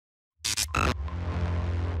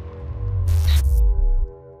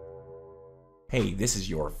Hey, this is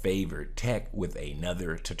your favorite tech with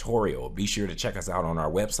another tutorial. Be sure to check us out on our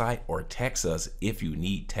website or text us if you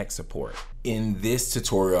need tech support. In this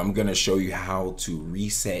tutorial, I'm going to show you how to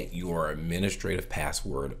reset your administrative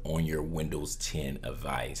password on your Windows 10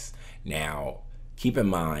 device. Now, keep in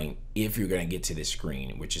mind, if you're going to get to this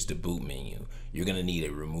screen, which is the boot menu, you're going to need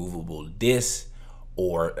a removable disk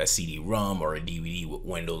or a CD-ROM or a DVD with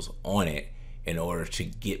Windows on it in order to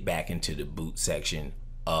get back into the boot section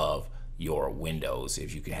of your Windows.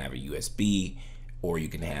 If you can have a USB or you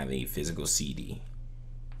can have a physical CD.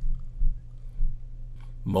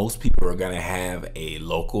 Most people are going to have a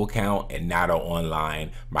local account and not an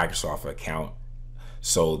online Microsoft account.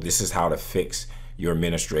 So this is how to fix your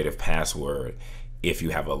administrative password if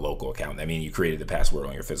you have a local account. I mean, you created the password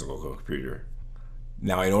on your physical computer.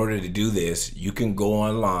 Now, in order to do this, you can go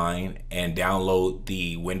online and download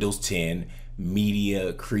the Windows 10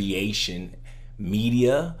 media creation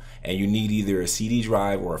media, and you need either a CD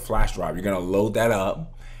drive or a flash drive. You're going to load that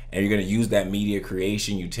up and you're going to use that media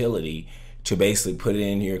creation utility to basically put it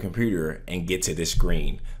in your computer and get to this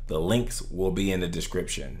screen. The links will be in the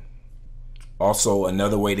description. Also,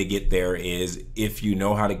 another way to get there is if you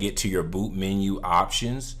know how to get to your boot menu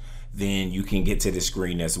options, then you can get to the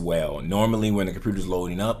screen as well. Normally when the computer's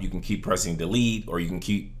loading up, you can keep pressing delete or you can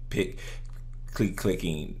keep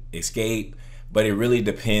clicking escape. But it really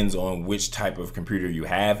depends on which type of computer you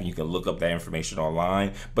have, and you can look up that information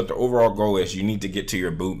online. But the overall goal is you need to get to your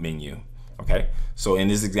boot menu. Okay, so in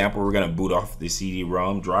this example, we're going to boot off the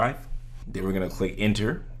CD-ROM drive. Then we're going to click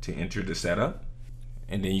enter to enter the setup.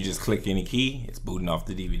 And then you just click any key, it's booting off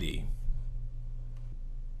the DVD.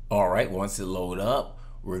 All right, once it loads up,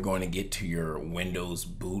 we're going to get to your Windows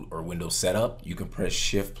boot or Windows setup. You can press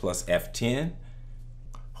Shift plus F10,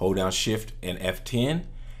 hold down Shift and F10.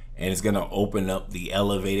 And it's going to open up the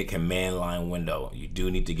elevated command line window. You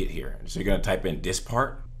do need to get here. So you're going to type in this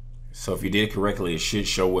part. So if you did it correctly, it should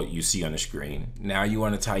show what you see on the screen. Now you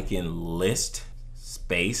want to type in list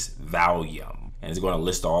space volume. And it's going to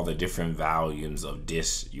list all the different volumes of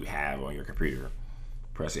disks you have on your computer.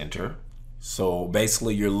 Press enter. So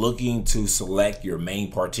basically you're looking to select your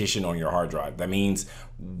main partition on your hard drive. That means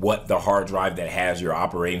what the hard drive that has your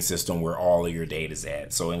operating system where all of your data is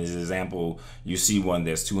at. So in this example, you see one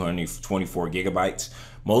that's 224 gigabytes.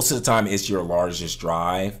 Most of the time it's your largest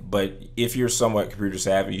drive, but if you're somewhat computer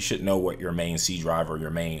savvy, you should know what your main C drive or your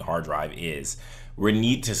main hard drive is. We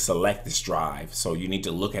need to select this drive. So you need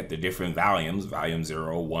to look at the different volumes, volume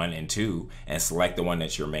 0, 1, and 2, and select the one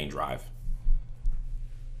that's your main drive.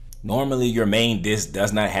 Normally your main disk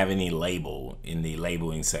does not have any label in the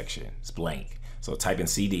labeling section. It's blank. So type in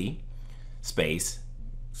CD space.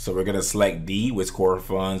 So we're going to select D, which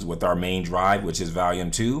corresponds with our main drive, which is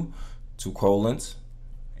volume 2, 2 colons,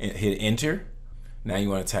 and hit enter. Now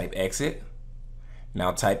you want to type exit.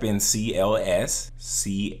 Now type in CLS,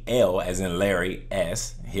 CL as in Larry,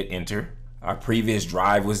 S, hit enter. Our previous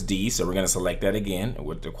drive was D, so we're going to select that again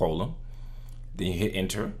with the colon. Then you hit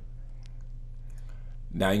enter.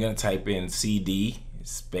 Now you're going to type in CD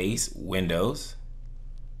space Windows.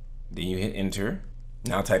 Then you hit enter.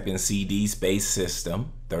 Now type in CD space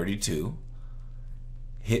system 32.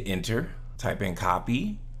 Hit enter. Type in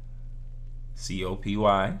copy,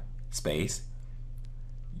 COPY space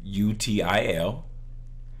utilman.exe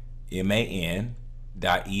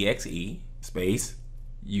space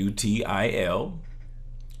utilman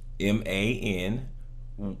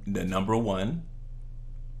the number 1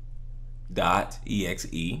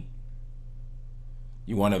 .exe.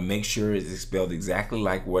 You want to make sure it's spelled exactly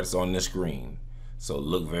like what's on the screen. So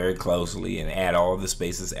look very closely and add all the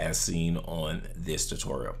spaces as seen on this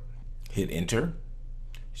tutorial. Hit enter.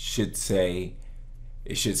 It should say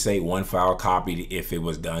one file copied if it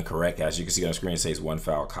was done correct. As you can see on the screen, it says one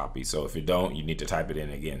file copy. So if you don't, you need to type it in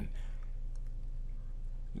again.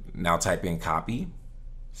 Now type in copy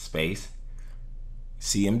space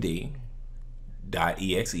CMD.exe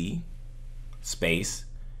space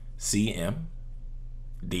cmd1.exe.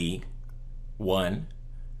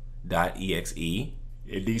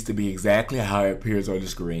 It needs to be exactly how it appears on the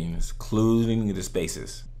screen, including the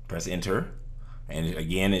spaces. Press enter, and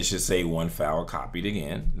again it should say one file copied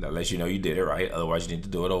again. That lets you know you did it right, otherwise you need to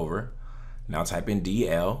do it over. Now type in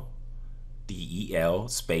del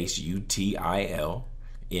space utilman.exe,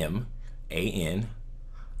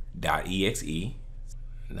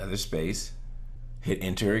 another space. Hit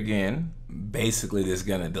enter again. Basically, this is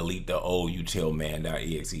going to delete the old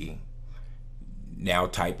utilman.exe. Now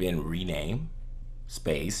type in rename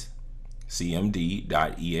space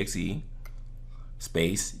cmd.exe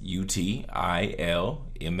space utilman.exe.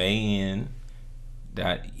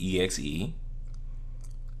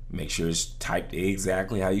 Make sure it's typed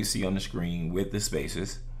exactly how you see on the screen with the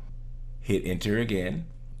spaces. Hit enter again.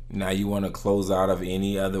 Now you want to close out of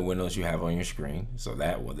any other windows you have on your screen. So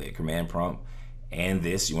that was the command prompt and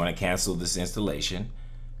this. You want to cancel this installation.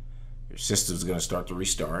 Your system's going to start to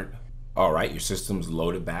restart. All right, your system's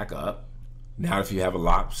loaded back up. Now if you have a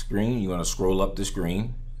lock screen, you want to scroll up the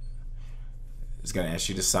screen. It's going to ask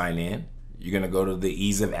you to sign in. You're going to go to the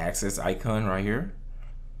ease of access icon right here.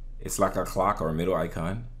 It's like a clock or a middle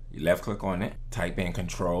icon. You left click on it, type in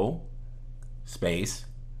control, space,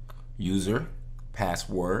 user,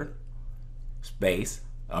 password, space,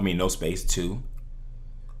 no space, 2.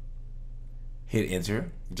 Hit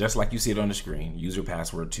enter, just like you see it on the screen, user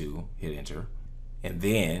password 2, hit enter. And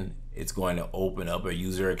then it's going to open up a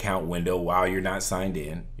user account window while you're not signed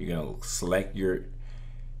in. You're going to select you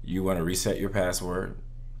want to reset your password.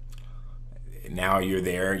 Now you're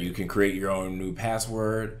there, you can create your own new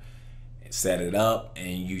password, set it up,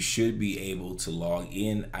 and you should be able to log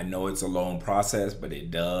in. I know it's a long process, but it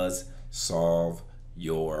does solve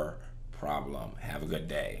your problem. Have a good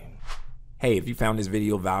day. Hey, if you found this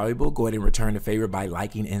video valuable, go ahead and return the favor by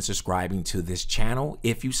liking and subscribing to this channel.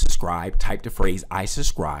 If you subscribe, type the phrase "I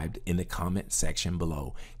subscribed" in the comment section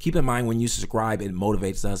below. Keep in mind, when you subscribe, it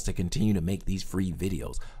motivates us to continue to make these free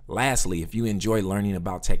videos. Lastly, if you enjoy learning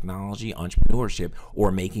about technology, entrepreneurship, or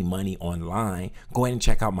making money online, go ahead and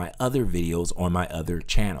check out my other videos on my other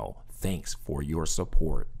channel. Thanks for your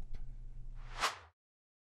support.